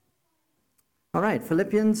All right,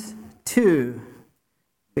 Philippians 2,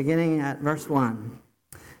 beginning at verse 1.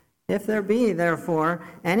 If there be, therefore,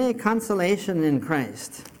 any consolation in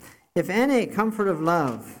Christ, if any comfort of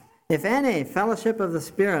love, if any fellowship of the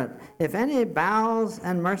Spirit, if any bowels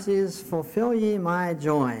and mercies, fulfill ye my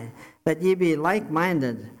joy, that ye be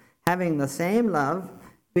like-minded, having the same love,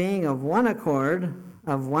 being of one accord,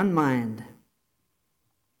 of one mind.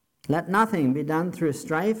 Let nothing be done through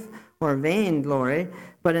strife or vain glory,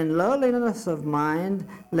 but in lowliness of mind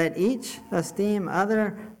let each esteem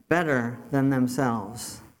other better than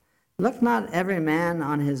themselves. Look not every man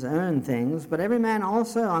on his own things, but every man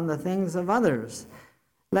also on the things of others.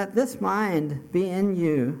 Let this mind be in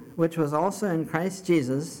you, which was also in Christ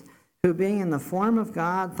Jesus, who being in the form of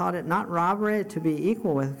God thought it not robbery to be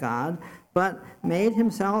equal with God, but made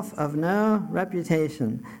himself of no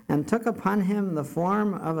reputation, and took upon him the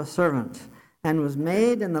form of a servant, and was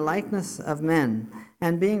made in the likeness of men.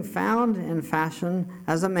 And being found in fashion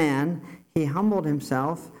as a man, he humbled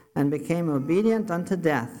himself, and became obedient unto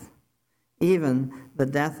death, even the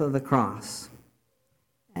death of the cross.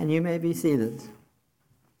 And you may be seated.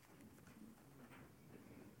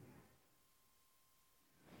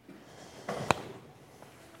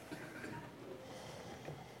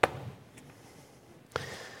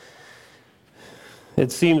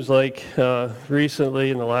 It seems like recently,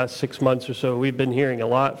 in the last 6 months or so, we've been hearing a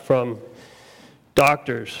lot from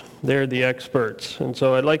doctors. They're the experts. And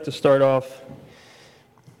so I'd like to start off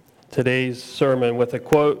today's sermon with a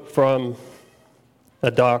quote from a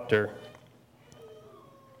doctor.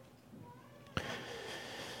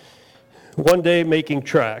 One day, making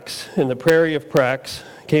tracks in the prairie of Prax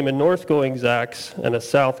came a north-going Zax and a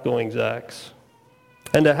south-going Zax.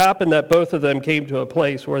 And it happened that both of them came to a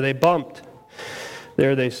place where they bumped.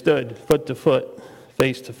 There they stood, foot to foot,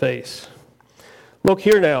 face to face. Look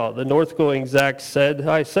here now, the north-going Zax said.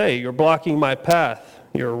 I say, you're blocking my path.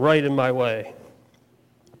 You're right in my way.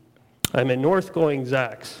 I'm a north-going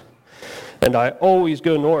Zax, and I always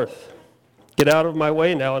go north. Get out of my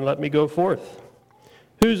way now and let me go forth.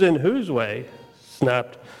 Who's in whose way?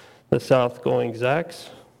 Snapped the south-going Zax.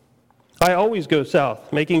 I always go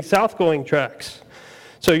south, making south-going tracks.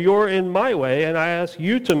 So you're in my way, and I ask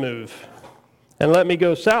you to move, and let me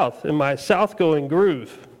go south in my south-going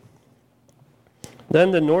groove. Then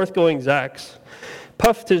the north-going Zax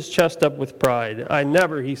puffed his chest up with pride. I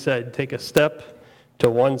never, he said, take a step to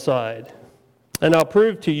one side. And I'll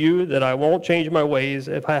prove to you that I won't change my ways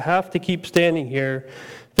if I have to keep standing here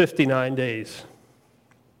 59 days.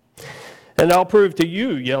 And I'll prove to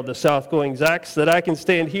you, yelled the south-going Zax, that I can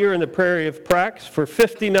stand here in the prairie of Prax for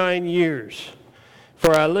 59 years.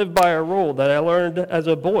 For I live by a rule that I learned as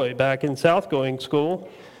a boy back in south-going school.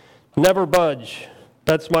 Never budge.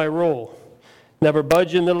 That's my rule. Never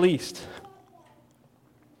budge in the least.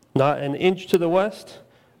 Not an inch to the west,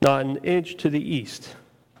 not an inch to the east.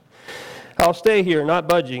 I'll stay here, not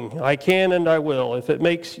budging. I can and I will, if it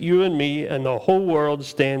makes you and me and the whole world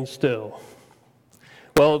stand still.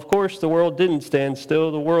 Well, of course, the world didn't stand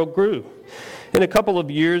still. The world grew. In a couple of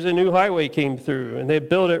years, a new highway came through, and they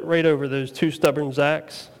built it right over those two stubborn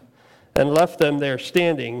Zax and left them there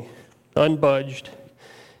standing, unbudged,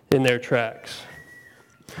 in their tracks.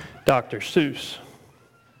 Dr. Seuss.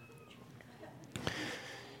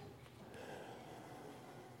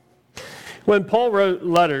 When Paul wrote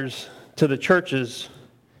letters to the churches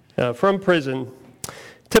from prison,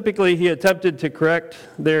 typically he attempted to correct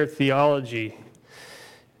their theology.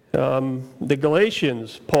 The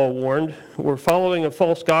Galatians, Paul warned, were following a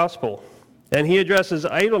false gospel, and he addresses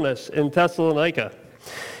idleness in Thessalonica.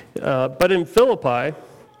 But in Philippi,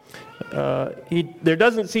 there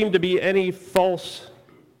doesn't seem to be any false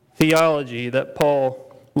theology that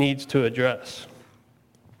Paul needs to address.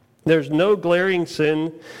 There's no glaring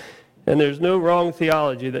sin, and there's no wrong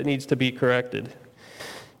theology that needs to be corrected.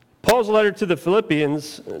 Paul's letter to the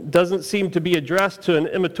Philippians doesn't seem to be addressed to an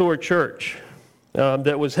immature church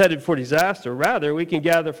that was headed for disaster. Rather, we can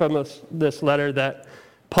gather from this letter that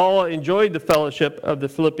Paul enjoyed the fellowship of the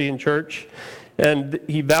Philippian church, and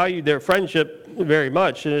he valued their friendship very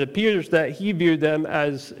much. And it appears that he viewed them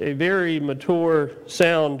as a very mature,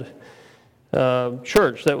 sound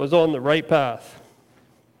church that was on the right path.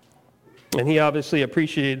 And he obviously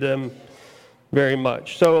appreciated them very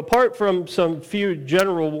much. So apart from some few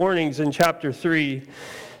general warnings in chapter 3,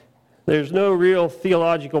 there's no real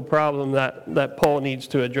theological problem that Paul needs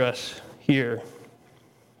to address here.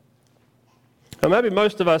 Now, maybe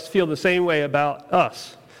most of us feel the same way about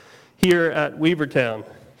us here at Weavertown.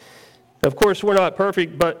 Of course, we're not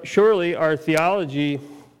perfect, but surely our theology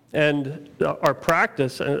and our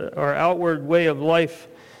practice, our outward way of life,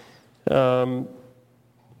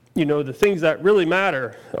 the things that really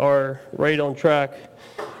matter are right on track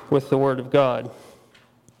with the Word of God.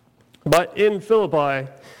 But in Philippi,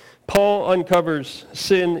 Paul uncovers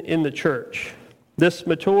sin in the church. This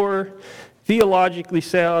mature, theologically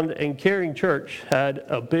sound, and caring church had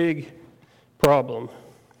a big problem.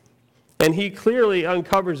 And he clearly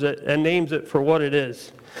uncovers it and names it for what it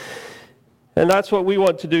is. And that's what we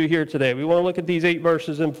want to do here today. We want to look at these 8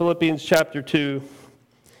 verses in Philippians chapter 2.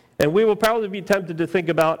 And we will probably be tempted to think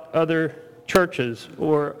about other churches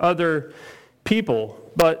or other people,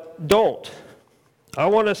 but don't. I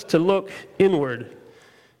want us to look inward.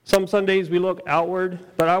 Some Sundays we look outward,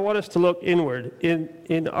 but I want us to look inward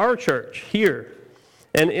in our church here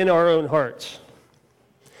and in our own hearts.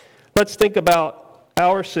 Let's think about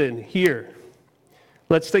our sin here.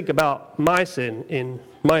 Let's think about my sin in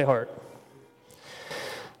my heart.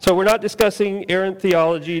 So we're not discussing errant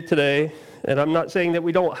theology today. And I'm not saying that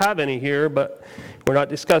we don't have any here, but we're not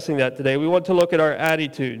discussing that today. We want to look at our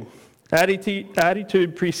attitude.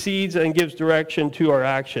 Attitude precedes and gives direction to our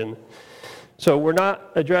action. So we're not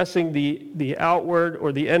addressing the outward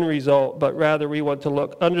or the end result, but rather we want to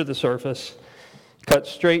look under the surface, cut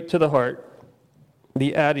straight to the heart,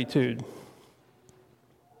 the attitude.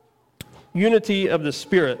 Unity of the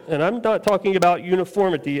Spirit. And I'm not talking about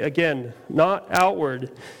uniformity, again, not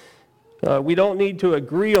outward. We don't need to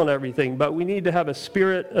agree on everything, but we need to have a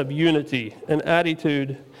spirit of unity, an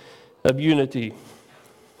attitude of unity.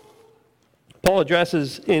 Paul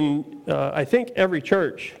addresses in, I think, every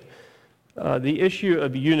church the issue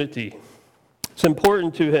of unity. It's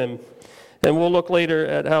important to him, and we'll look later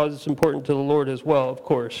at how it's important to the Lord as well, of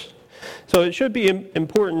course. So it should be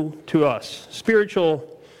important to us,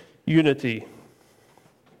 spiritual unity.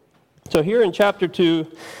 So here in chapter 2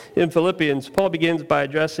 in Philippians, Paul begins by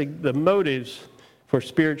addressing the motives for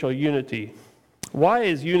spiritual unity. Why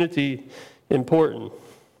is unity important?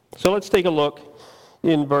 So let's take a look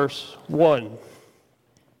in verse 1.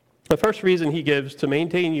 The first reason he gives to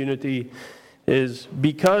maintain unity is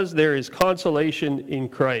because there is consolation in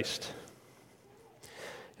Christ.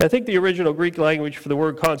 I think the original Greek language for the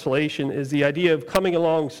word consolation is the idea of coming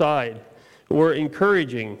alongside or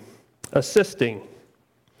encouraging, assisting.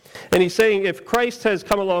 And he's saying, if Christ has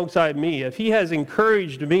come alongside me, if he has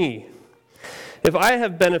encouraged me, if I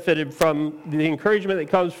have benefited from the encouragement that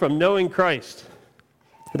comes from knowing Christ,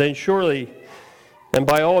 then surely, and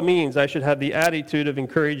by all means, I should have the attitude of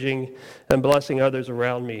encouraging and blessing others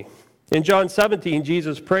around me. In John 17,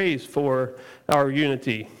 Jesus prays for our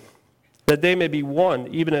unity, that they may be one,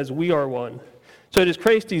 even as we are one. So it is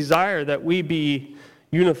Christ's desire that we be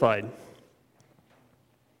unified.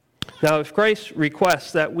 Now, if Christ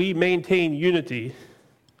requests that we maintain unity,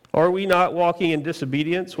 are we not walking in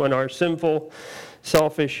disobedience when our sinful,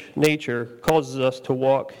 selfish nature causes us to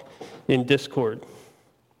walk in discord?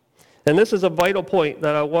 And this is a vital point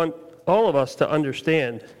that I want all of us to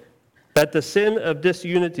understand, that the sin of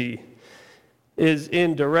disunity is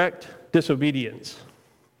in direct disobedience.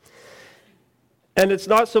 And it's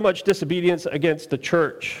not so much disobedience against the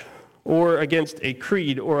church or against a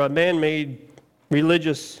creed or a man-made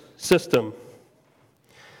religious system.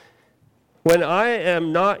 When I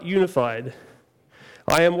am not unified,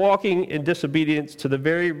 I am walking in disobedience to the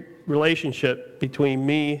very relationship between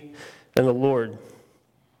me and the Lord.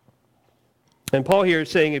 And Paul here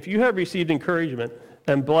is saying, if you have received encouragement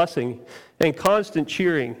and blessing and constant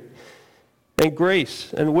cheering and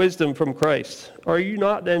grace and wisdom from Christ, are you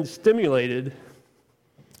not then stimulated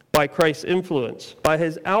by Christ's influence, by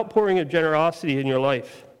his outpouring of generosity in your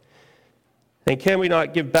life? And can we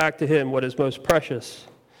not give back to him what is most precious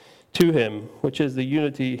to him, which is the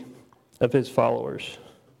unity of his followers?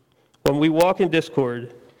 When we walk in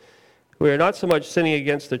discord, we are not so much sinning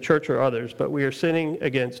against the church or others, but we are sinning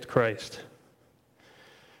against Christ.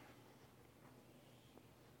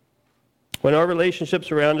 When our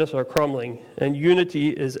relationships around us are crumbling and unity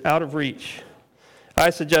is out of reach, I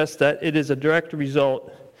suggest that it is a direct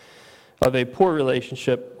result of a poor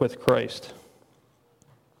relationship with Christ.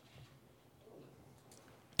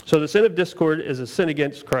 So the sin of discord is a sin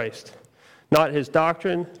against Christ, not his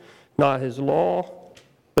doctrine, not his law,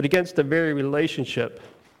 but against the very relationship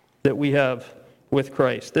that we have with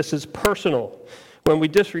Christ. This is personal when we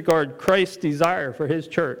disregard Christ's desire for his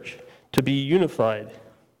church to be unified.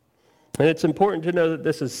 And it's important to know that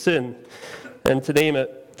this is sin and to name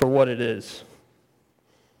it for what it is.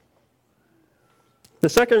 The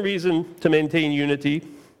second reason to maintain unity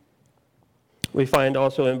we find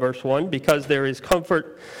also in verse 1, because there is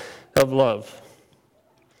comfort of love.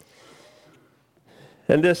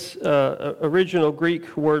 And this original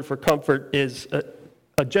Greek word for comfort is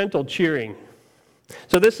a gentle cheering.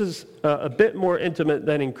 So this is a bit more intimate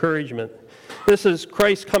than encouragement. This is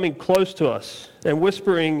Christ coming close to us and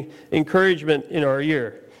whispering encouragement in our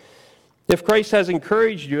ear. If Christ has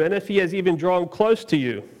encouraged you, and if he has even drawn close to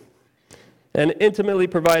you, and intimately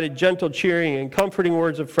provided gentle cheering and comforting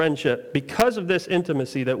words of friendship, because of this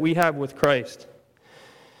intimacy that we have with Christ,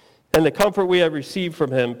 and the comfort we have received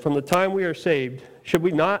from him from the time we are saved, should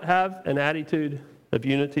we not have an attitude of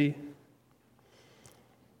unity?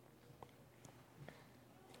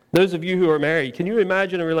 Those of you who are married, can you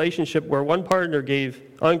imagine a relationship where one partner gave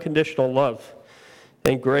unconditional love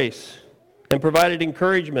and grace and provided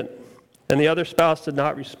encouragement, and the other spouse did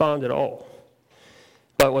not respond at all,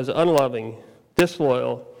 but was unloving,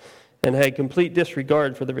 disloyal, and had complete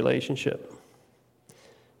disregard for the relationship?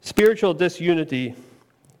 Spiritual disunity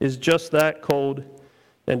is just that cold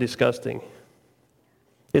and disgusting.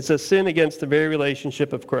 It's a sin against the very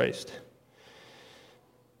relationship of Christ.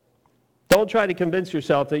 Don't try to convince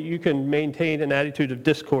yourself that you can maintain an attitude of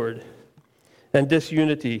discord and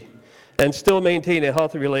disunity and still maintain a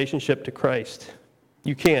healthy relationship to Christ.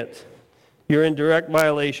 You can't. You're in direct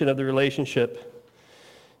violation of the relationship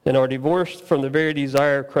and are divorced from the very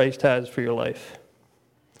desire Christ has for your life.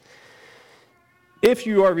 If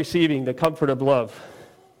you are receiving the comfort of love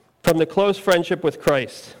from the close friendship with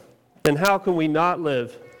Christ, then how can we not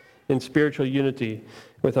live in spiritual unity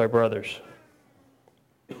with our brothers?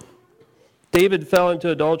 David fell into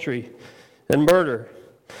adultery and murder,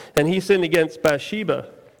 and he sinned against Bathsheba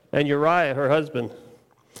and Uriah, her husband.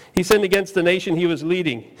 He sinned against the nation he was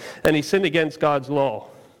leading, and he sinned against God's law.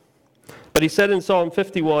 But he said in Psalm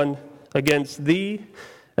 51, "Against thee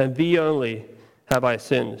and thee only have I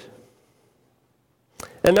sinned."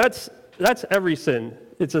 And that's every sin.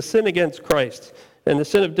 It's a sin against Christ, and the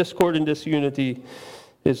sin of discord and disunity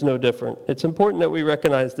is no different. It's important that we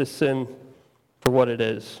recognize this sin for what it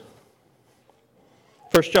is.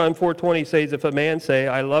 1 John 4:20 says, "If a man say,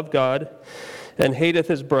 I love God, and hateth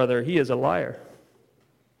his brother, he is a liar.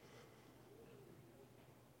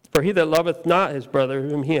 For he that loveth not his brother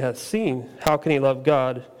whom he hath seen, how can he love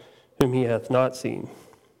God whom he hath not seen?"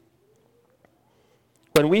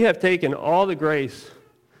 When we have taken all the grace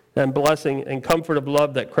and blessing and comfort of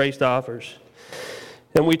love that Christ offers,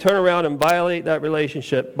 and we turn around and violate that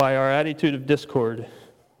relationship by our attitude of discord,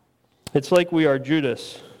 it's like we are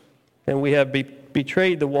Judas, and we have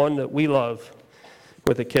betrayed the one that we love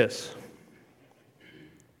with a kiss.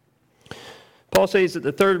 Paul says that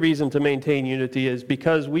the third reason to maintain unity is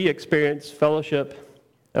because we experience fellowship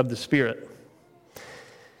of the Spirit.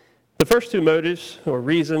 The first two motives or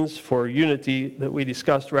reasons for unity that we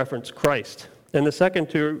discussed reference Christ, and the second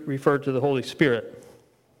two refer to the Holy Spirit.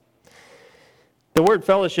 The word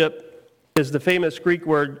fellowship is the famous Greek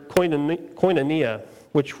word koinonia,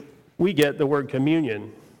 which we get the word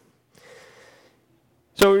communion.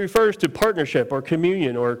 So it refers to partnership or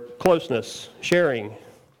communion or closeness, sharing.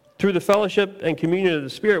 Through the fellowship and communion of the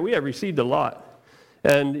Spirit, we have received a lot.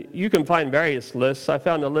 And you can find various lists. I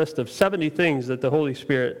found a list of 70 things that the Holy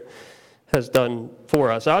Spirit has done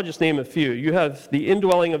for us. I'll just name a few. You have the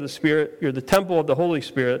indwelling of the Spirit. You're the temple of the Holy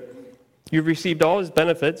Spirit. You've received all his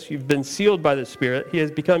benefits. You've been sealed by the Spirit. He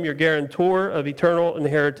has become your guarantor of eternal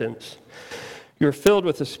inheritance. You're filled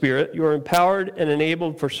with the Spirit. You are empowered and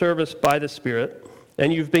enabled for service by the Spirit.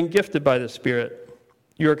 And you've been gifted by the Spirit.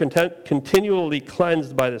 You are continually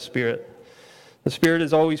cleansed by the Spirit. The Spirit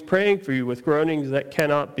is always praying for you with groanings that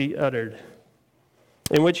cannot be uttered,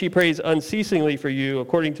 in which he prays unceasingly for you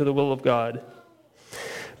according to the will of God.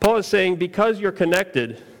 Paul is saying because you're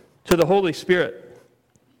connected to the Holy Spirit,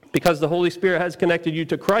 because the Holy Spirit has connected you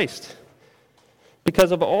to Christ,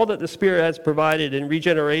 because of all that the Spirit has provided in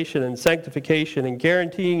regeneration and sanctification and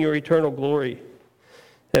guaranteeing your eternal glory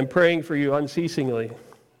and praying for you unceasingly,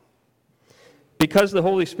 because the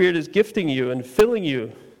Holy Spirit is gifting you and filling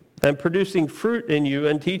you and producing fruit in you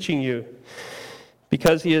and teaching you,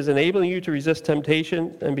 because he is enabling you to resist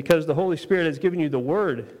temptation, and because the Holy Spirit has given you the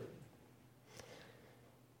Word,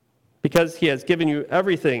 because he has given you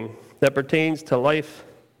everything that pertains to life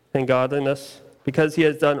and godliness, because he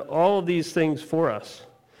has done all of these things for us,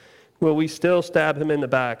 will we still stab him in the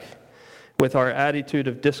back with our attitude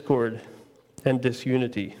of discord and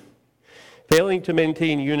disunity? Failing to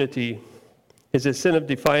maintain unity is a sin of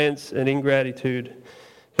defiance and ingratitude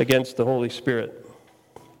against the Holy Spirit.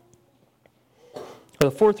 The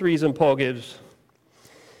fourth reason Paul gives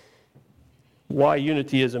why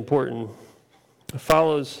unity is important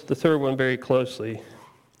follows the third one very closely.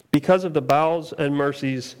 Because of the bowels and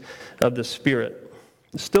mercies of the Spirit.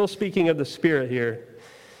 Still speaking of the Spirit here,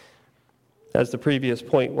 as the previous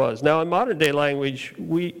point was. Now, in modern day language,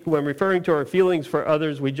 when referring to our feelings for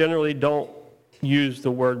others, we generally don't use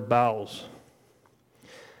the word bowels.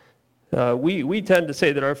 We tend to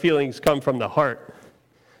say that our feelings come from the heart,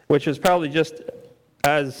 which is probably just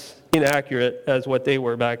as inaccurate as what they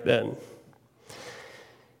were back then.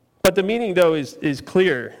 But the meaning, though, is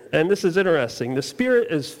clear, and this is interesting. The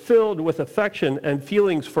Spirit is filled with affection and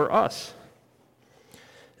feelings for us.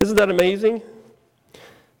 Isn't that amazing?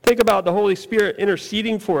 Think about the Holy Spirit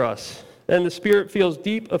interceding for us, and the Spirit feels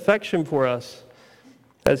deep affection for us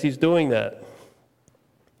as He's doing that.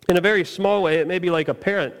 In a very small way, it may be like a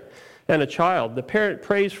parent and a child. The parent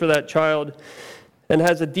prays for that child and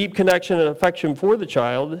has a deep connection and affection for the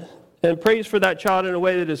child, and prays for that child in a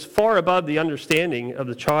way that is far above the understanding of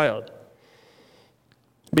the child.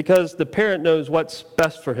 Because the parent knows what's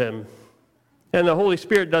best for him. And the Holy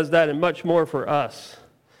Spirit does that and much more for us.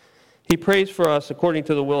 He prays for us according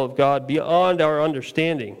to the will of God beyond our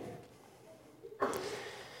understanding.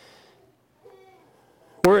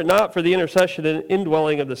 Were it not for the intercession and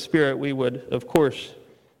indwelling of the Spirit, we would, of course,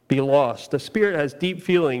 be lost. The Spirit has deep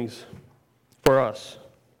feelings for us.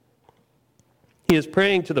 He is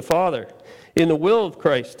praying to the Father in the will of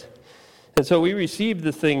Christ. And so we receive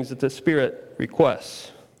the things that the Spirit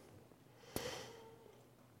requests.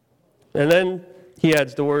 And then he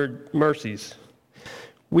adds the word mercies.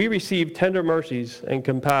 We receive tender mercies and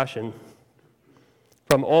compassion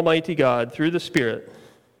from Almighty God through the Spirit.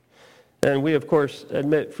 And we, of course,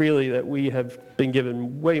 admit freely that we have been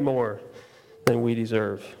given way more than we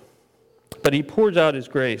deserve. But he pours out his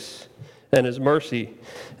grace and his mercy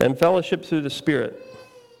and fellowship through the Spirit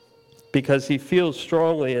because he feels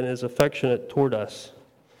strongly and is affectionate toward us.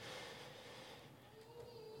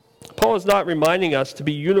 Paul is not reminding us to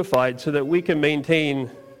be unified so that we can maintain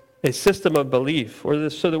a system of belief or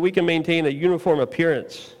so that we can maintain a uniform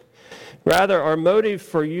appearance. Rather, our motive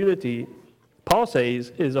for unity, Paul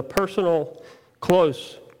says, is a personal,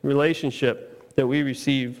 close relationship that we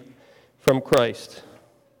receive from Christ.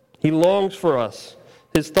 He longs for us.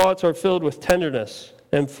 His thoughts are filled with tenderness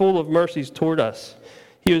and full of mercies toward us.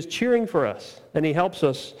 He is cheering for us, and he helps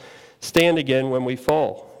us stand again when we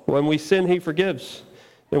fall. When we sin, he forgives.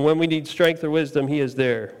 And when we need strength or wisdom, he is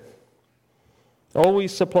there.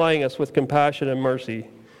 Always supplying us with compassion and mercy,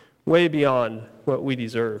 way beyond what we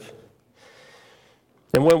deserve.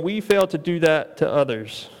 And when we fail to do that to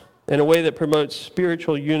others in a way that promotes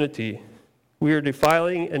spiritual unity, we are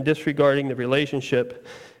defiling and disregarding the relationship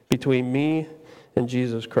between me and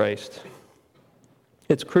Jesus Christ.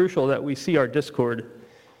 It's crucial that we see our discord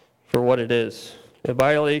for what it is, a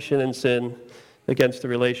violation and sin against the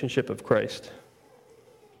relationship of Christ.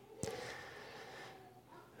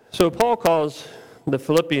 So Paul calls the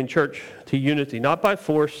Philippian church to unity, not by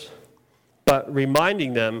force, but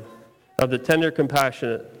reminding them of the tender,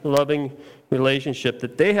 compassionate, loving relationship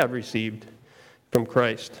that they have received from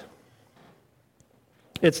Christ.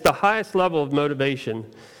 It's the highest level of motivation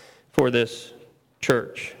for this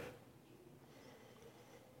church.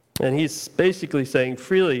 And he's basically saying,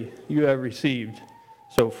 freely you have received,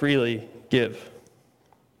 so freely give.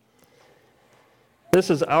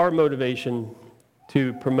 This is our motivation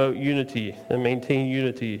to promote unity and maintain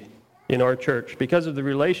unity in our church because of the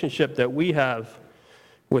relationship that we have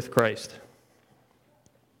with Christ.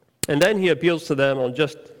 And then he appeals to them on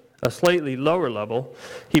just a slightly lower level.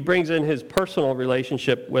 He brings in his personal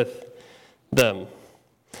relationship with them.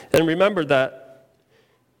 And remember that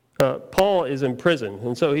Paul is in prison,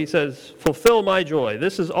 and so he says, fulfill my joy.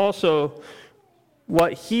 This is also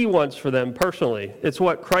what he wants for them personally. It's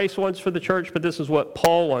what Christ wants for the church, but this is what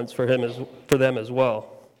Paul wants for them as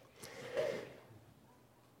well.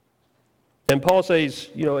 And Paul says,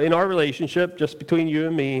 in our relationship, just between you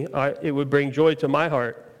and me, it would bring joy to my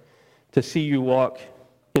heart to see you walk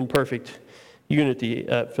in perfect unity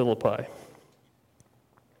at Philippi.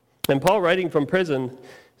 And Paul, writing from prison,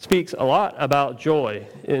 speaks a lot about joy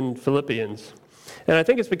in Philippians. And I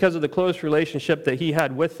think it's because of the close relationship that he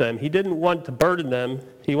had with them. He didn't want to burden them.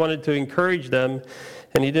 He wanted to encourage them,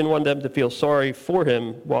 and he didn't want them to feel sorry for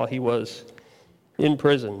him while he was in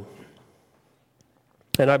prison.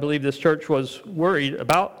 And I believe this church was worried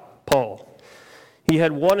about Paul. He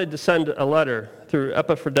had wanted to send a letter through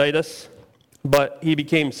Epaphroditus, but he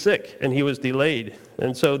became sick and he was delayed.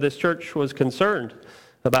 And so this church was concerned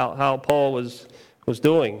about how Paul was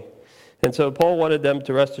doing. And so Paul wanted them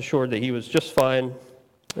to rest assured that he was just fine,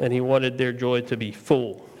 and he wanted their joy to be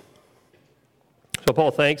full. So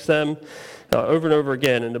Paul thanks them over and over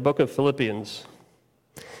again in the book of Philippians.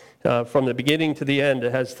 From the beginning to the end,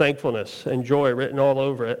 it has thankfulness and joy written all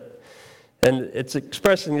over it. And it's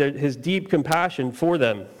expressing his deep compassion for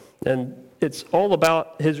them. And it's all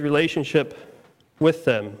about his relationship with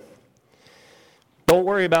them. Don't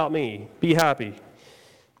worry about me. Be happy.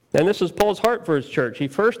 And this is Paul's heart for his church. He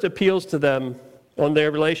first appeals to them on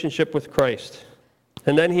their relationship with Christ.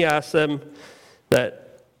 And then he asks them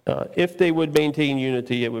that if they would maintain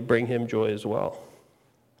unity, it would bring him joy as well.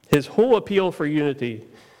 His whole appeal for unity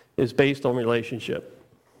is based on relationship.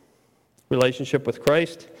 Relationship with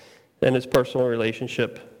Christ and his personal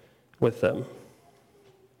relationship with them.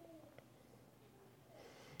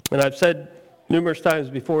 And I've said numerous times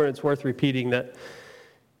before, and it's worth repeating, that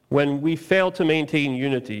when we fail to maintain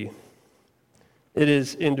unity, it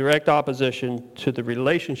is in direct opposition to the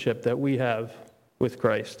relationship that we have with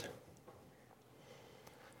Christ.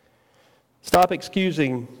 Stop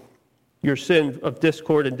excusing your sin of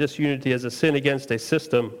discord and disunity as a sin against a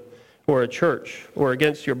system or a church or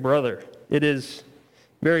against your brother. It is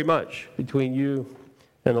very much between you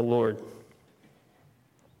and the Lord.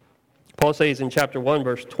 Paul says in chapter 1,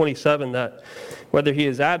 verse 27, that whether he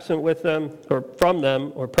is absent with them or from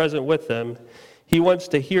them or present with them, he wants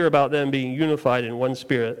to hear about them being unified in one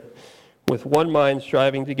spirit, with one mind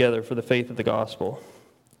striving together for the faith of the gospel.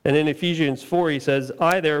 And in Ephesians 4, he says,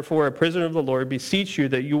 I, therefore, a prisoner of the Lord, beseech you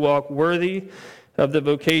that you walk worthy of the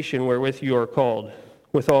vocation wherewith you are called,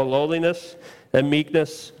 with all lowliness and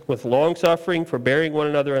meekness, with long-suffering, forbearing one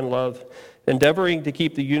another in love, endeavoring to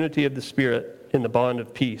keep the unity of the Spirit in the bond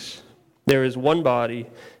of peace. There is one body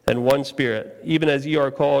and one Spirit, even as ye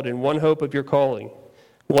are called in one hope of your calling,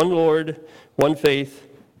 one Lord, one faith,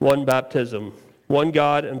 one baptism, one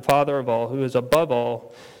God and Father of all, who is above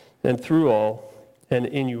all and through all and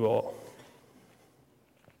in you all.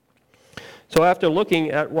 So after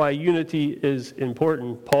looking at why unity is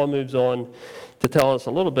important, Paul moves on to tell us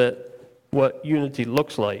a little bit what unity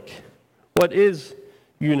looks like. What is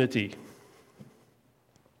unity?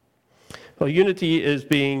 Well, unity is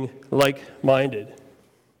being like-minded.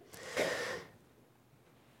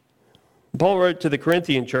 Paul wrote to the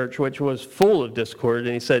Corinthian church, which was full of discord,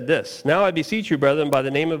 and he said this, Now I beseech you, brethren, by the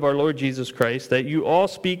name of our Lord Jesus Christ, that you all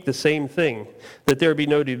speak the same thing, that there be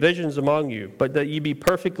no divisions among you, but that ye be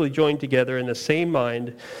perfectly joined together in the same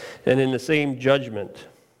mind and in the same judgment.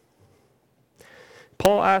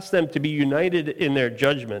 Paul asked them to be united in their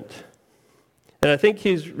judgment. And I think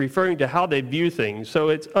he's referring to how they view things. So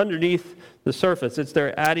it's underneath the surface. It's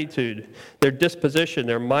their attitude, their disposition,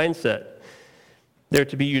 their mindset. They're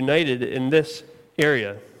to be united in this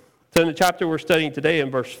area. So in the chapter we're studying today, in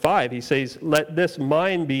verse 5, he says, Let this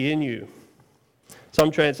mind be in you. Some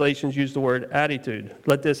translations use the word attitude.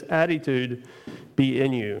 Let this attitude be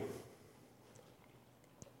in you.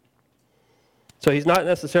 So he's not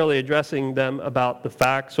necessarily addressing them about the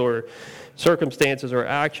facts or circumstances or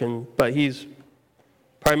action, but he's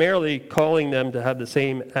primarily calling them to have the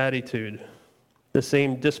same attitude, the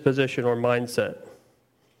same disposition or mindset.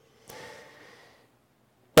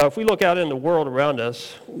 Now, if we look out in the world around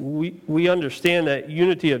us, we understand that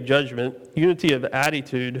unity of judgment, unity of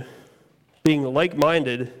attitude, being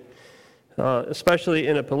like-minded, especially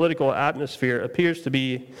in a political atmosphere, appears to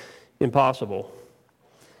be impossible.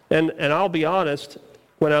 And I'll be honest,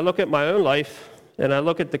 when I look at my own life and I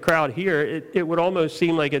look at the crowd here, it would almost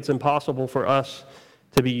seem like it's impossible for us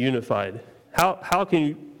to be unified. How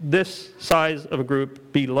can this size of a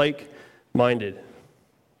group be like-minded?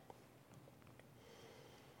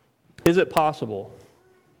 Is it possible?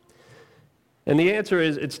 And the answer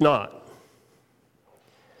is it's not.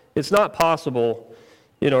 It's not possible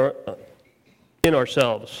in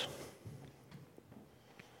ourselves.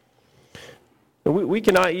 We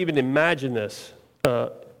cannot even imagine this,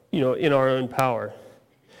 in our own power.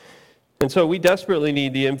 And so we desperately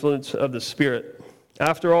need the influence of the Spirit.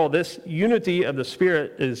 After all, this unity of the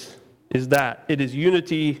Spirit is that. It is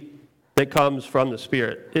unity that comes from the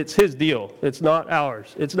Spirit. It's His deal. It's not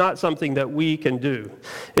ours. It's not something that we can do.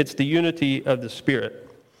 It's the unity of the Spirit.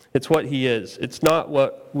 It's what He is. It's not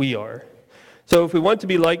what we are. So if we want to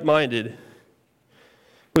be like-minded,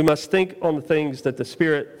 we must think on the things that the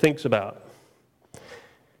Spirit thinks about.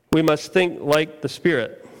 We must think like the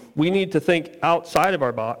Spirit. We need to think outside of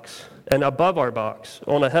our box and above our box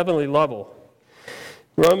on a heavenly level.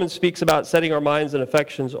 Romans speaks about setting our minds and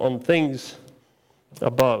affections on things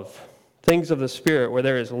above, things of the Spirit where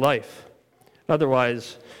there is life.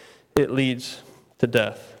 Otherwise, it leads to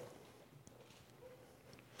death.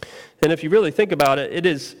 And if you really think about it, it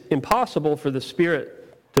is impossible for the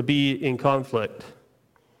Spirit to be in conflict.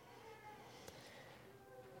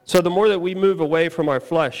 So the more that we move away from our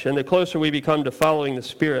flesh and the closer we become to following the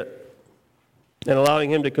Spirit and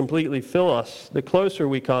allowing Him to completely fill us, the closer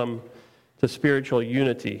we come to spiritual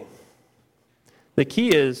unity. The key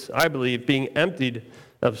is, I believe, being emptied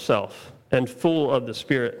of self and full of the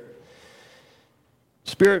Spirit.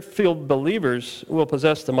 Spirit-filled believers will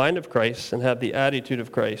possess the mind of Christ and have the attitude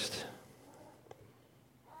of Christ.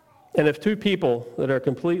 And if two people that are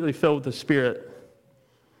completely filled with the Spirit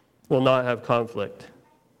will not have conflict,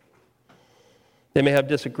 they may have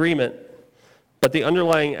disagreement, but the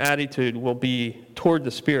underlying attitude will be toward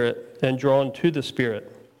the Spirit and drawn to the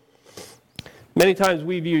Spirit. Many times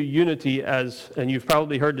we view unity as, and you've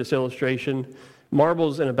probably heard this illustration,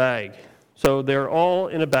 marbles in a bag. So they're all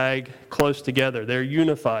in a bag close together. They're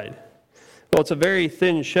unified. Well, it's a very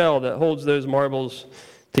thin shell that holds those marbles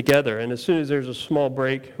together. And as soon as there's a small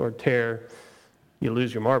break or tear, you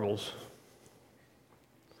lose your marbles.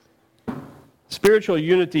 Spiritual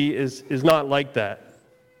unity is not like that.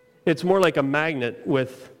 It's more like a magnet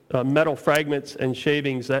with metal fragments and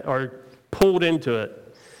shavings that are pulled into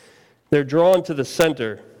it. They're drawn to the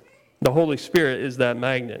center. The Holy Spirit is that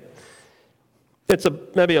magnet. It's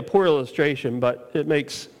maybe a poor illustration, but it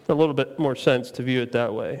makes a little bit more sense to view it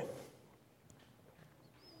that way.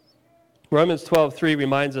 Romans 12:3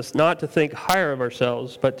 reminds us not to think higher of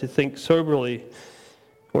ourselves, but to think soberly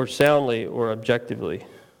or soundly or objectively.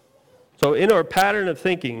 So in our pattern of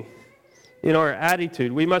thinking, in our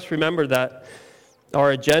attitude, we must remember that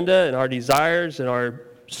our agenda and our desires and our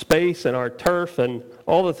space and our turf and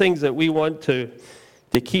all the things that we want to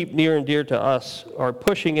keep near and dear to us are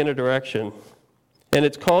pushing in a direction. And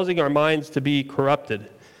it's causing our minds to be corrupted.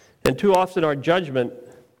 And too often our judgment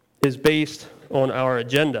is based on our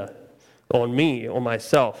agenda, on me, on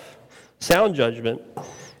myself. Sound judgment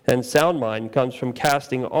and sound mind comes from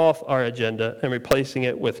casting off our agenda and replacing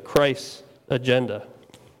it with Christ's agenda.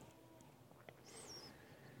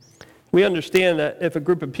 We understand that if a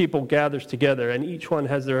group of people gathers together and each one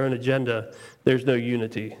has their own agenda, there's no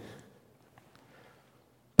unity.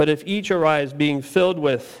 But if each arrives being filled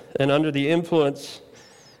with and under the influence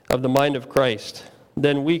of the mind of Christ,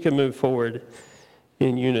 then we can move forward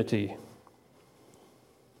in unity.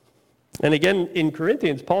 And again, in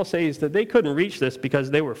Corinthians, Paul says that they couldn't reach this because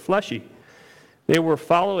they were fleshy. They were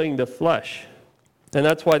following the flesh. And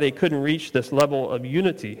that's why they couldn't reach this level of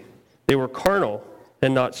unity. They were carnal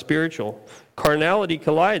and not spiritual. Carnality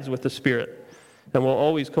collides with the Spirit and will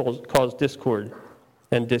always cause discord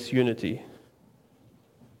and disunity.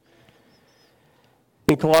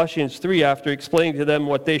 In Colossians 3, after explaining to them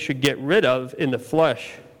what they should get rid of in the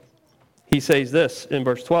flesh, he says this in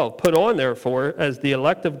verse 12, "Put on, therefore, as the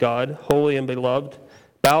elect of God, holy and beloved,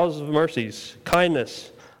 bowels of mercies,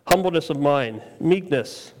 kindness, humbleness of mind,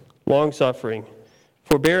 meekness, long-suffering,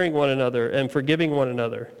 forbearing one another, and forgiving one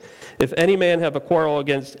another. If any man have a quarrel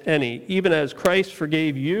against any, even as Christ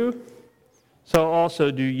forgave you, so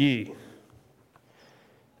also do ye.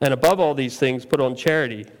 And above all these things put on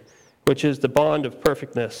charity, which is the bond of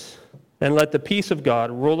perfectness. And let the peace of God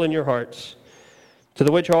rule in your hearts, to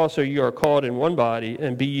the which also you are called in one body,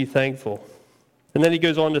 and be ye thankful." And then he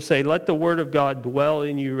goes on to say, "Let the word of God dwell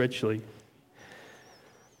in you richly."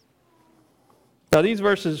 Now these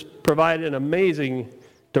verses provide an amazing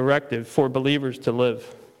directive for believers to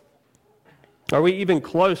live. Are we even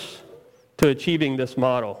close to achieving this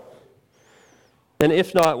model? And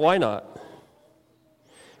if not, why not?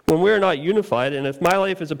 When we're not unified, and if my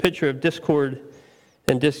life is a picture of discord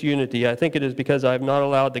and disunity, I think it is because I have not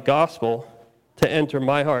allowed the gospel to enter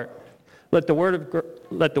my heart. Let the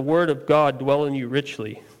word of God dwell in you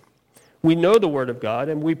richly. We know the word of God,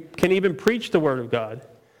 and we can even preach the word of God.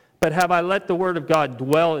 But have I let the word of God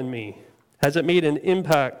dwell in me? Has it made an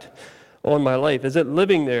impact on my life? Is it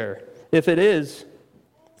living there? If it is,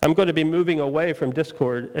 I'm going to be moving away from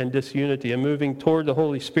discord and disunity and moving toward the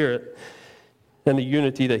Holy Spirit and the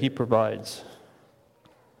unity that he provides.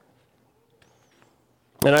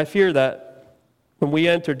 And I fear that when we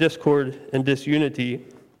enter discord and disunity,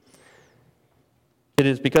 it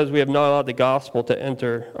is because we have not allowed the gospel to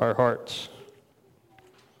enter our hearts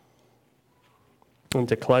and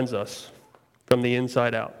to cleanse us from the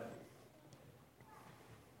inside out.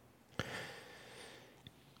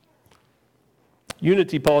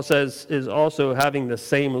 Unity, Paul says, is also having the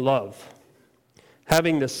same love.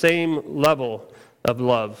 Having the same level of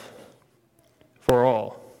love for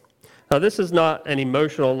all. Now, this is not an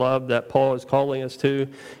emotional love that Paul is calling us to.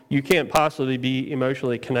 You can't possibly be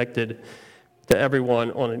emotionally connected to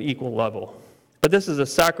everyone on an equal level. But this is a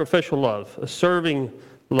sacrificial love, a serving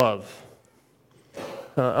love.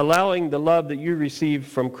 Allowing the love that you receive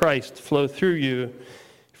from Christ flow through you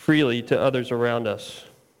freely to others around us.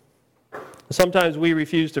 Sometimes we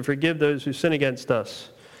refuse to forgive those who sin against us.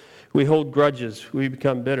 We hold grudges. We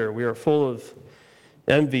become bitter. We are full of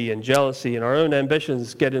envy and jealousy, and our own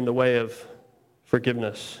ambitions get in the way of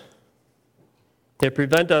forgiveness. They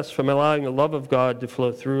prevent us from allowing the love of God to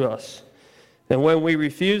flow through us And when we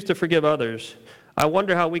refuse to forgive others, I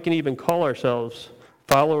wonder how we can even call ourselves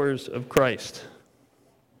followers of Christ.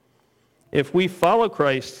 If we follow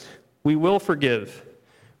Christ, we will forgive.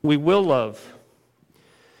 We will love.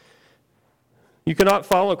 You cannot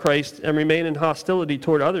follow Christ and remain in hostility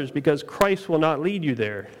toward others because Christ will not lead you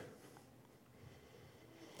there.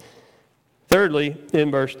 Thirdly, in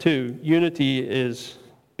verse 2, unity is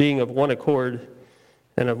being of one accord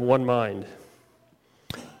and of one mind.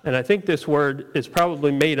 And I think this word is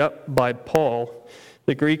probably made up by Paul.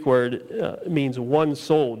 The Greek word means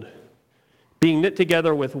one-souled, being knit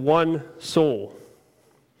together with one soul.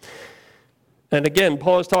 And again,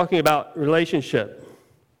 Paul is talking about relationship.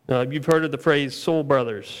 You've heard of the phrase soul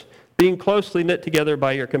brothers, being closely knit together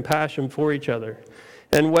by your compassion for each other.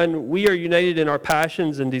 And when we are united in our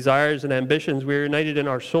passions and desires and ambitions, we are united in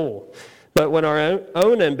our soul. But when our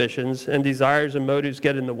own ambitions and desires and motives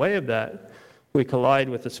get in the way of that, we collide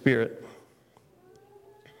with the Spirit.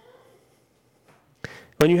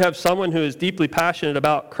 When you have someone who is deeply passionate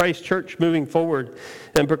about Christ's church moving forward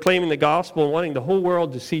and proclaiming the gospel and wanting the whole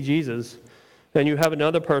world to see Jesus, and you have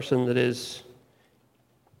another person that is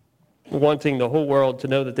wanting the whole world to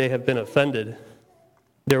know that they have been offended,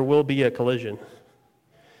 there will be a collision.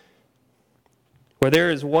 Where there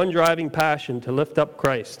is one driving passion to lift up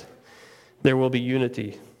Christ, there will be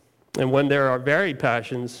unity. And when there are varied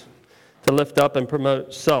passions to lift up and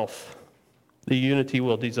promote self, the unity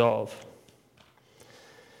will dissolve.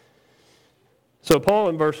 So Paul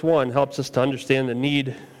in verse 1 helps us to understand the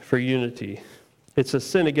need for unity. It's a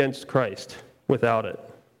sin against Christ without it.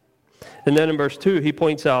 And then in verse 2, he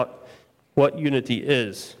points out what unity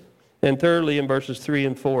is. And thirdly, in verses 3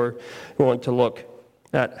 and 4, we want to look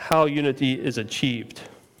at how unity is achieved.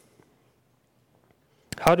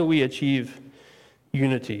 How do we achieve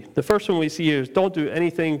unity? The first one we see here is don't do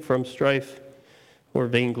anything from strife or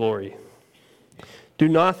vainglory. Do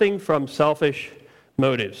nothing from selfish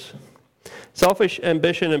motives. Selfish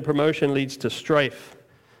ambition and promotion leads to strife,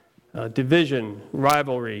 division,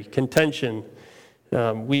 rivalry, contention.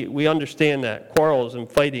 We understand that, quarrels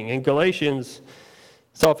and fighting. In Galatians,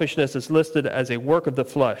 selfishness is listed as a work of the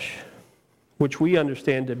flesh, which we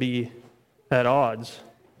understand to be at odds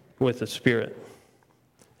with the Spirit.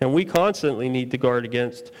 And we constantly need to guard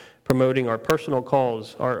against promoting our personal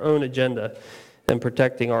cause, our own agenda, and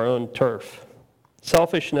protecting our own turf.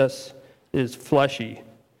 Selfishness is fleshy.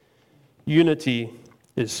 Unity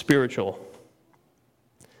is spiritual.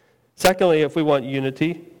 Secondly, if we want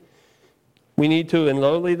unity, we need to, in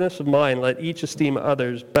lowliness of mind, let each esteem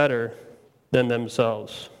others better than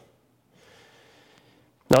themselves.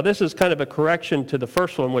 Now, this is kind of a correction to the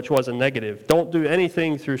first one, which was a negative. Don't do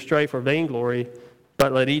anything through strife or vainglory,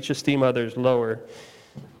 but let each esteem others lower.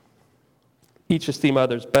 Each esteem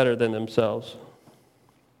others better than themselves.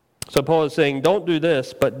 So Paul is saying, don't do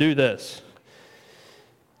this, but do this.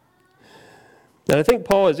 And I think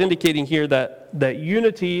Paul is indicating here that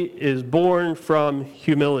unity is born from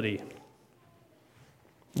humility.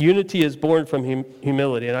 Unity is born from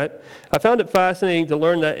humility. And I found it fascinating to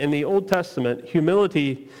learn that in the Old Testament,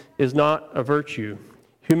 humility is not a virtue.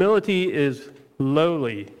 Humility is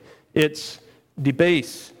lowly. It's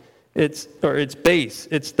debase. It's base.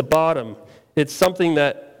 It's the bottom. It's something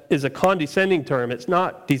that is a condescending term. It's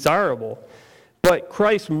not desirable. But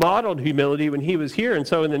Christ modeled humility when he was here. And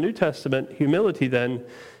so in the New Testament, humility then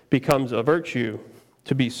becomes a virtue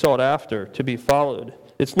to be sought after, to be followed.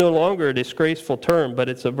 It's no longer a disgraceful term, but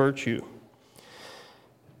it's a virtue.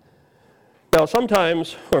 Now,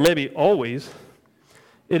 sometimes, or maybe always,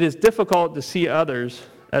 it is difficult to see others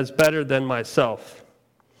as better than myself.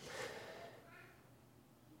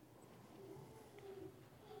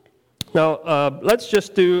 Now, let's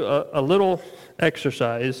just do a little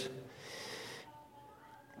exercise.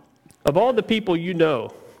 Of all the people you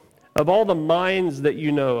know, of all the minds that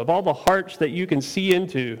you know, of all the hearts that you can see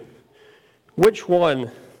into, which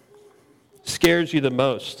one scares you the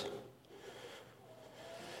most?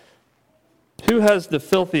 Who has the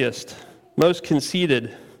filthiest, most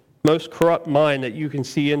conceited, most corrupt mind that you can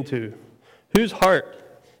see into? Whose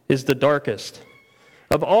heart is the darkest?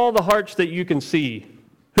 Of all the hearts that you can see,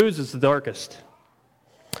 whose is the darkest?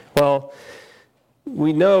 Well,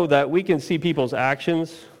 we know that we can see people's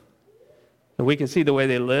actions, and we can see the way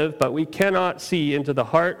they live, but we cannot see into the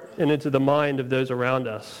heart and into the mind of those around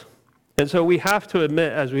us. And so we have to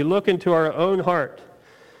admit, as we look into our own heart,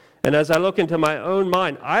 and as I look into my own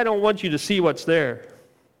mind, I don't want you to see what's there.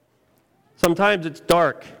 Sometimes it's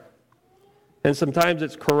dark, and sometimes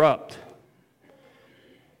it's corrupt.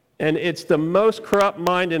 And it's the most corrupt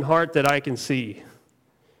mind and heart that I can see.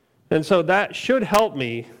 And so that should help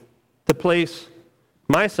me to place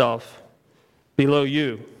myself below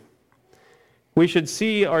you. We should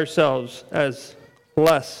see ourselves as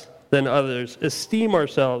less than others, esteem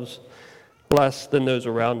ourselves less than those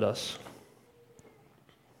around us.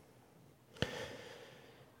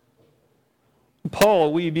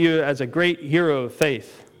 Paul we view as a great hero of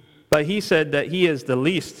faith, but he said that he is the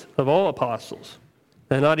least of all apostles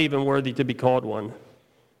and not even worthy to be called one.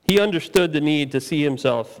 He understood the need to see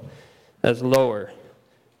himself as lower.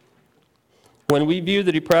 When we view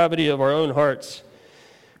the depravity of our own hearts,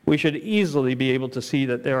 we should easily be able to see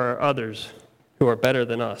that there are others who are better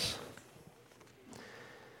than us.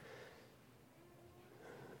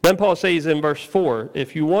 Then Paul says in verse 4,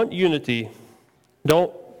 if you want unity,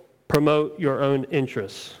 don't promote your own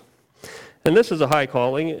interests. And this is a high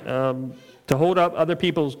calling, to hold up other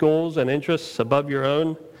people's goals and interests above your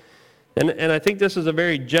own. And I think this is a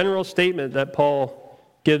very general statement that Paul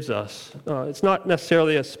gives us. It's not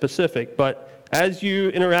necessarily as specific, but as you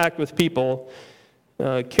interact with people,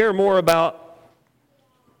 care more about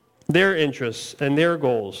their interests and their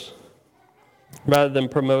goals rather than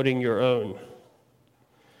promoting your own.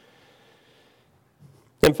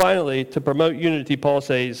 And finally, to promote unity, Paul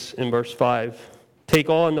says in verse 5, take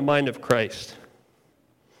on the mind of Christ.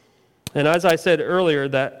 And as I said earlier,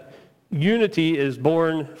 that unity is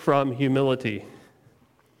born from humility.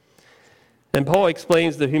 And Paul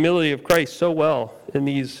explains the humility of Christ so well in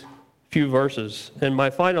these few verses. And my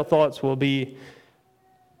final thoughts will be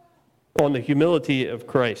on the humility of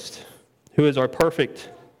Christ, who is our perfect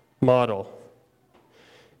model.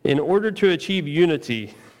 In order to achieve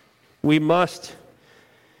unity, we must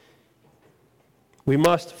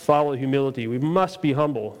follow humility. We must be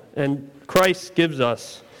humble. And Christ gives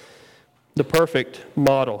us the perfect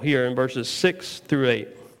model here in verses 6 through 8.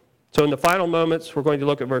 So in the final moments, we're going to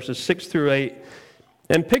look at verses 6 through 8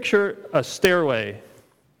 and picture a stairway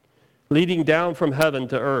leading down from heaven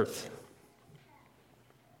to earth.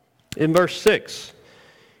 In verse 6,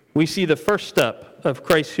 we see the first step of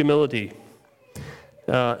Christ's humility.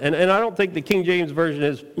 And I don't think the King James Version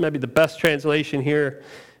is maybe the best translation here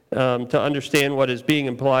to understand what is being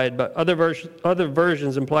implied, but other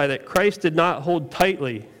versions imply that Christ did not hold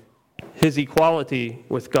tightly his equality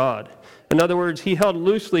with God. In other words, he held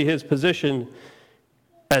loosely his position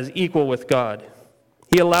as equal with God.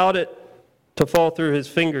 He allowed it to fall through his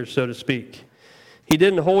fingers, so to speak. He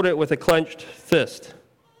didn't hold it with a clenched fist.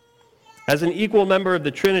 As an equal member of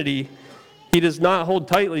the Trinity, he does not hold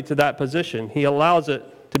tightly to that position. He allows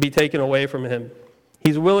it to be taken away from him.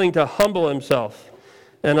 He's willing to humble himself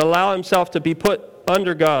and allow himself to be put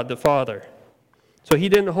under God the Father. So he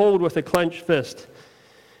didn't hold with a clenched fist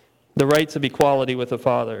the rights of equality with the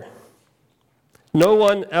Father. No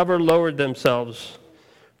one ever lowered themselves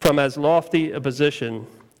from as lofty a position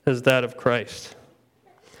as that of Christ.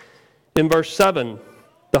 In verse 7,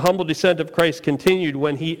 the humble descent of Christ continued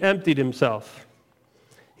when he emptied himself.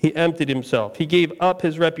 He emptied himself. He gave up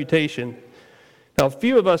his reputation. Now,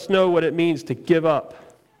 few of us know what it means to give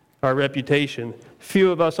up our reputation. Few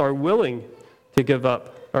of us are willing to give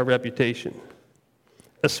up our reputation,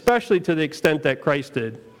 especially to the extent that Christ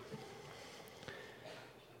did.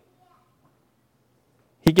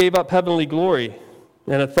 He gave up heavenly glory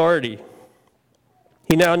and authority.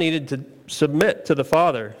 He now needed to submit to the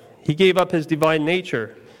Father. He gave up his divine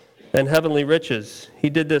nature and heavenly riches.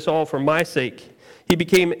 He did this all for my sake. He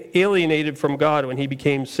became alienated from God when he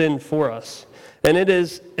became sin for us. And it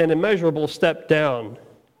is an immeasurable step down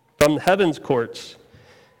from heaven's courts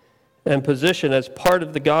and position as part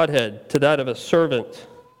of the Godhead to that of a servant.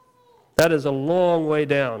 That is a long way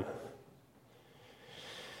down.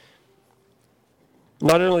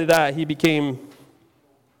 Not only that, we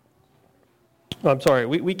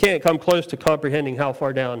can't come close to comprehending how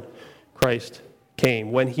far down Christ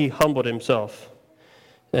came when he humbled himself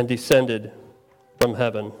and descended from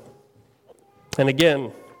heaven. And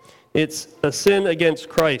again, it's a sin against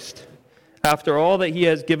Christ, after all that he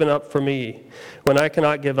has given up for me, when I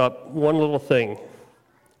cannot give up one little thing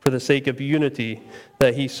for the sake of unity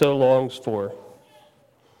that he so longs for.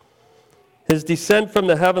 His descent from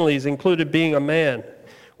the heavenlies included being a man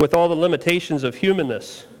with all the limitations of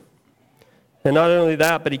humanness. And not only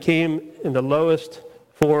that, but he came in the lowest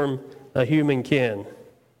form a human can,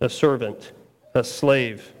 a servant, a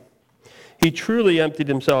slave. He truly emptied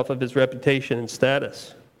himself of his reputation and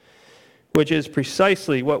status, which is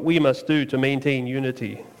precisely what we must do to maintain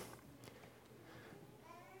unity.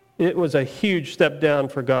 It was a huge step down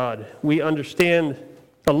for God. We understand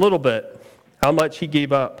a little bit how much he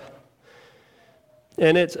gave up.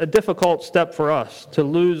 And it's a difficult step for us to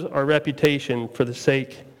lose our reputation for the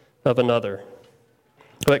sake of another.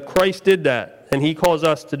 But Christ did that, and he calls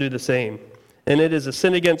us to do the same. And it is a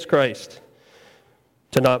sin against Christ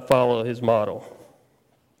to not follow his model.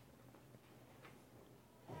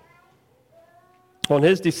 On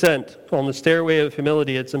his descent on the stairway of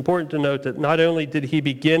humility, it's important to note that not only did he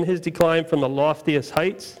begin his decline from the loftiest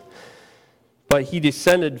heights, but he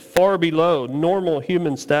descended far below normal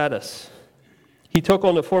human status. He took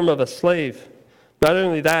on the form of a slave. Not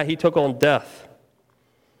only that, he took on death.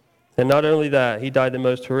 And not only that, he died the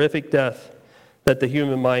most horrific death that the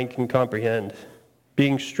human mind can comprehend,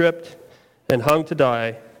 being stripped and hung to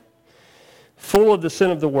die, full of the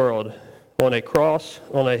sin of the world, on a cross,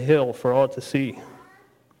 on a hill for all to see.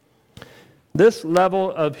 This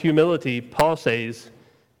level of humility, Paul says,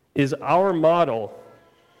 is our model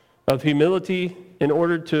of humility in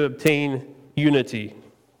order to obtain unity.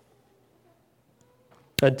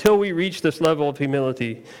 Until we reach this level of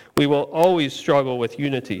humility, we will always struggle with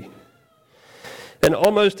unity. And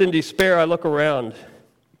almost in despair, I look around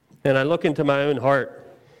and I look into my own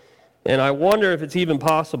heart and I wonder if it's even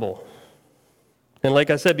possible. And like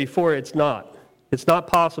I said before, it's not. It's not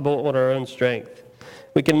possible on our own strength.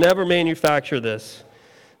 We can never manufacture this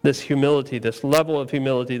humility, this level of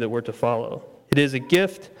humility that we're to follow. It is a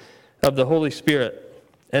gift of the Holy Spirit.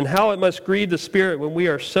 And how it must grieve the Spirit when we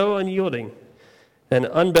are so unyielding and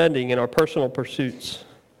unbending in our personal pursuits,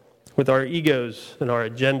 with our egos and our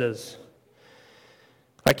agendas.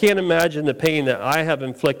 I can't imagine the pain that I have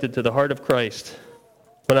inflicted to the heart of Christ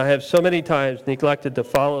when I have so many times neglected to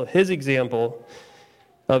follow his example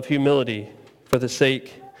of humility for the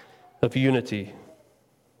sake of unity.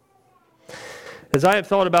 As I have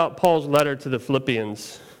thought about Paul's letter to the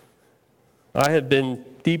Philippians, I have been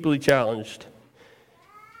deeply challenged.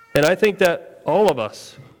 And I think that all of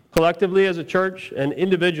us, collectively as a church and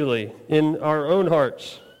individually in our own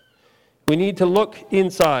hearts, we need to look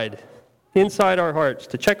inside our hearts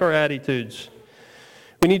to check our attitudes.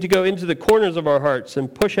 We need to go into the corners of our hearts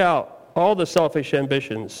and push out all the selfish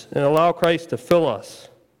ambitions and allow Christ to fill us.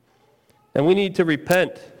 And we need to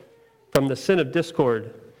repent from the sin of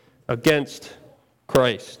discord against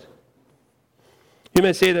Christ. You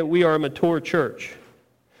may say that we are a mature church.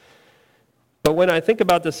 But when I think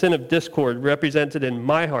about the sin of discord represented in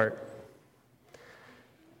my heart,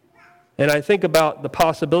 and I think about the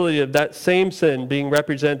possibility of that same sin being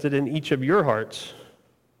represented in each of your hearts,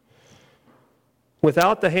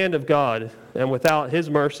 without the hand of God and without his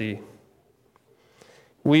mercy,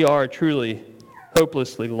 we are truly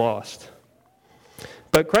hopelessly lost.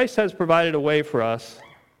 But Christ has provided a way for us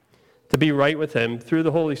to be right with him through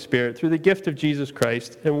the Holy Spirit, through the gift of Jesus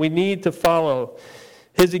Christ, and we need to follow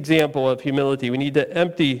his example of humility. We need to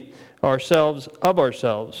empty ourselves of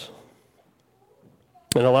ourselves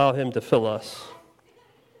and allow him to fill us.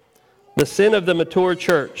 The sin of the mature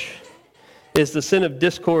church is the sin of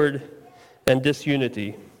discord and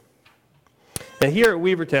disunity. And here at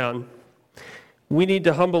Weavertown, we need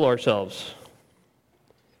to humble ourselves.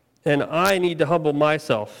 And I need to humble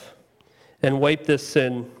myself and wipe this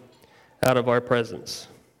sin out of our presence.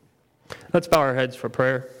 Let's bow our heads for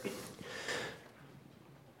prayer.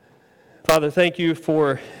 Father, thank you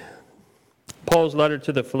for Paul's letter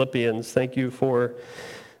to the Philippians. Thank you for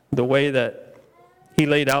the way that he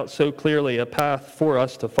laid out so clearly a path for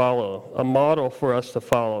us to follow, a model for us to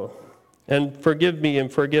follow. And forgive me and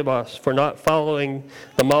forgive us for not following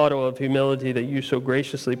the model of humility that you so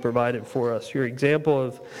graciously provided for us, your example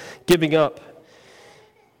of giving up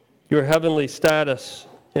your heavenly status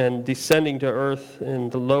and descending to earth in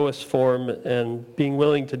the lowest form and being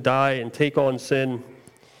willing to die and take on sin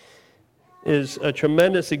is a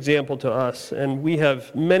tremendous example to us. And we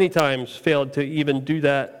have many times failed to even do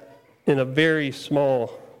that in a very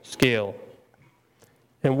small scale.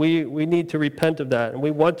 And we need to repent of that, and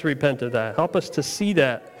we want to repent of that. Help us to see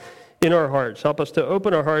that in our hearts. Help us to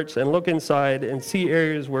open our hearts and look inside and see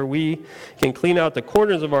areas where we can clean out the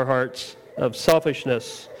corners of our hearts of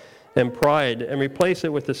selfishness and pride and replace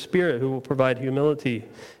it with the Spirit who will provide humility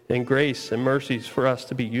and grace and mercies for us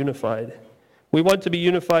to be unified. We want to be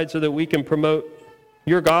unified so that we can promote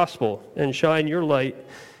your gospel and shine your light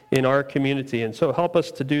in our community. And so help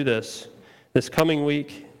us to do this coming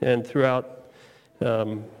week and throughout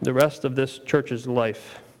the rest of this church's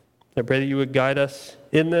life. I pray that you would guide us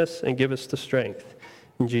in this and give us the strength.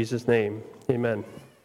 In Jesus' name, amen.